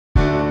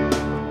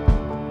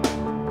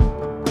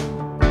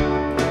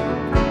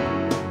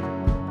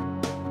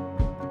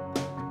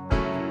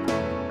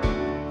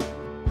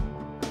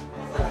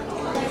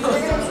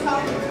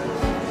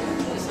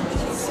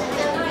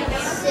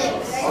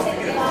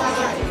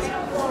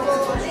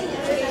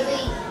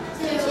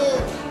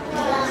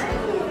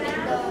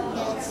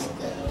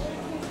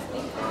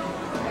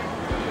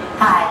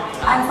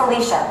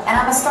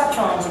a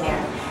structural engineer,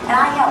 and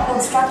I help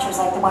build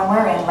structures like the one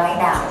we're in right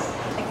now.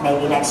 Like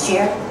maybe next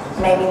year,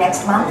 maybe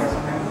next month,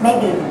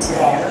 maybe even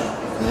today.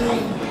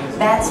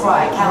 That's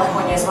why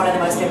California is one of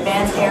the most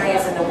advanced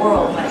areas in the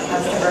world when it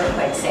comes to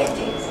earthquake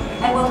safety.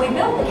 And when we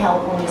built the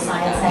California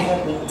Science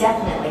Center, we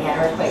definitely had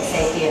earthquake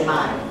safety in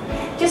mind.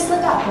 Just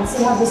look up and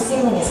see how this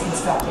ceiling is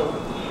constructed.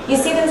 You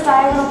see those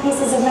diagonal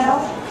pieces of metal?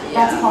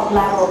 That's called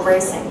lateral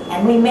bracing,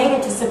 and we made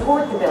it to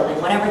support the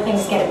building whenever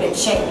things get a bit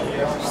shaky.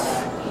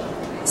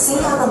 See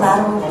how the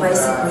lateral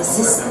bracing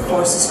resists the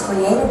forces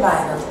created by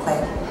an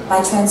earthquake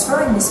by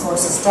transferring these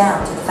forces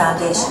down to the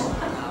foundation.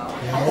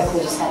 I think we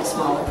just had a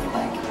small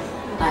earthquake.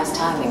 Nice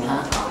timing,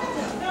 huh?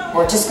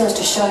 Well, it just goes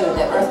to show you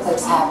that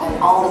earthquakes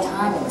happen all the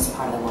time in this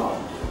part of the world.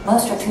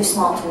 Most are too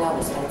small to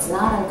notice, but it's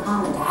not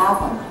uncommon to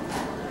have one like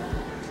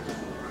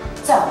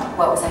that. So,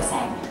 what was I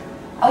saying?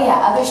 Oh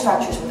yeah, other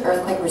structures with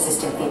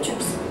earthquake-resistant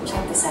features.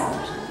 Check this out.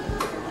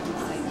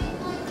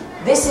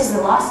 This is the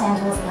Los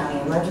Angeles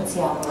County Emergency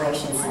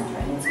Operations Center,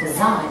 and it's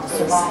designed to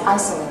survive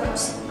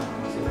isolators.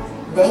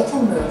 They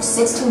can move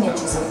 16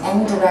 inches in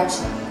any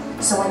direction,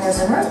 so when there's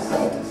an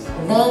earthquake,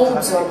 they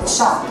absorb the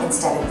shock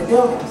instead of the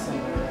building.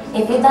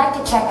 If you'd like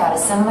to check out a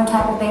similar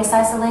type of base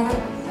isolator,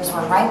 there's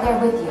one right there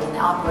with you in the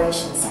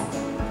Operations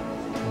Center.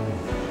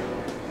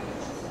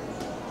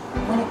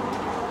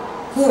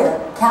 Here,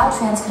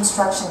 Caltrans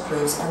construction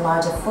crews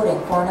enlarge a footing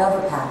for an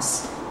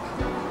overpass.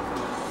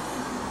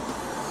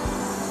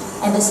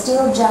 And a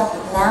steel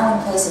jacket now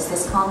encases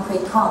this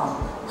concrete column,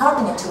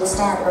 helping it to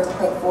withstand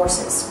earthquake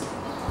forces.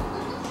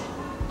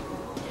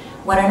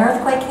 When an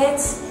earthquake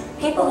hits,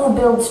 people who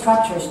build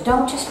structures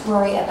don't just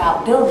worry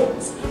about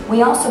buildings.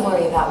 We also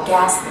worry about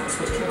gas leaks,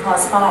 which can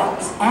cause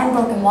fires, and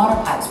broken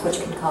water pipes, which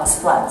can cause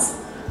floods.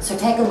 So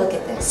take a look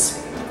at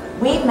this.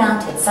 We've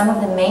mounted some of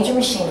the major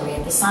machinery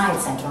at the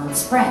Science Center on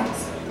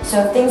springs.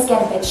 So if things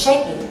get a bit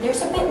shaky,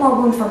 there's a bit more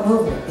room for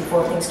movement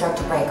before things start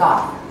to break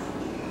off.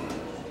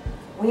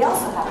 We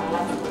also have an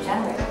electrical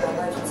generator for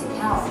emergency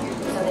power.